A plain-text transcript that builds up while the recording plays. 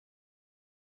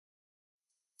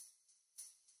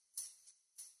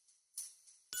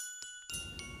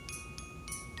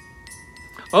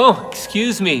Oh,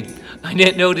 excuse me. I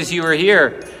didn't notice you were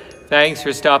here. Thanks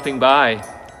for stopping by.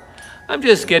 I'm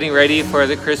just getting ready for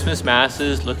the Christmas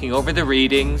masses, looking over the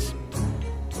readings.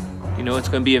 You know, it's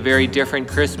going to be a very different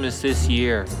Christmas this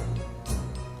year.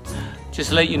 Just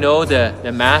to let you know,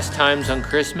 the mass times on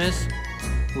Christmas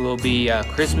will be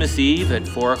Christmas Eve at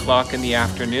 4 o'clock in the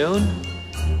afternoon,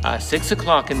 6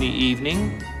 o'clock in the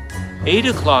evening, 8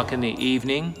 o'clock in the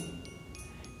evening,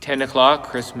 10 o'clock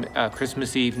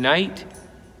Christmas Eve night,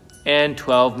 and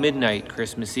 12 midnight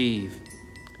Christmas Eve.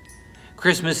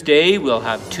 Christmas Day we'll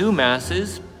have 2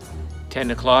 masses, 10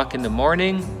 o'clock in the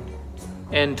morning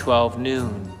and 12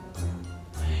 noon.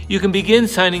 You can begin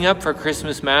signing up for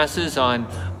Christmas masses on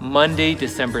Monday,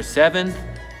 December 7th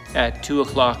at 2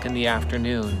 o'clock in the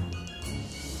afternoon.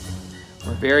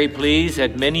 We're very pleased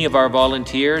that many of our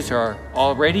volunteers are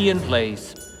already in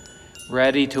place,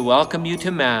 ready to welcome you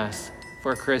to Mass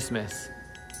for Christmas.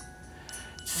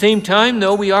 At the same time,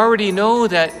 though, we already know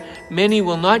that many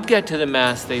will not get to the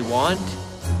Mass they want,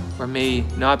 or may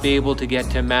not be able to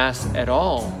get to Mass at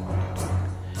all.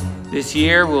 This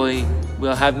year,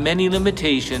 we'll have many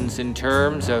limitations in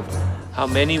terms of how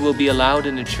many will be allowed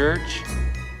in the church,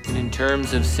 and in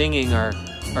terms of singing our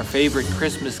favorite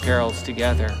Christmas carols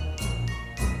together.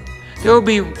 There will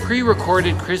be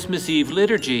pre-recorded Christmas Eve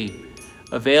liturgy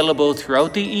available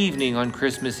throughout the evening on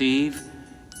Christmas Eve,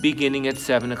 beginning at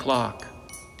 7 o'clock.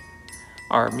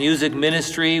 Our music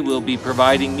ministry will be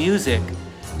providing music,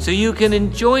 so you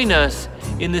can join us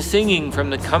in the singing from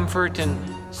the comfort and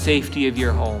safety of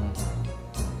your home.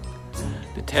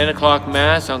 The 10 o'clock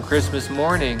Mass on Christmas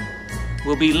morning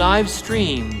will be live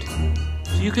streamed,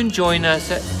 so you can join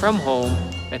us from home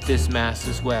at this Mass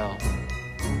as well.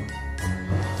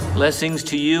 Blessings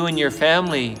to you and your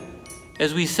family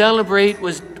as we celebrate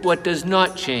what does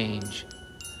not change.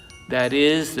 That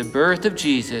is the birth of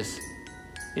Jesus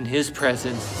in His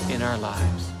presence in our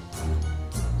lives.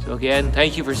 So again,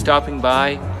 thank you for stopping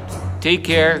by. Take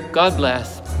care, God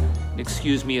bless, and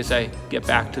excuse me as I get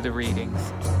back to the readings.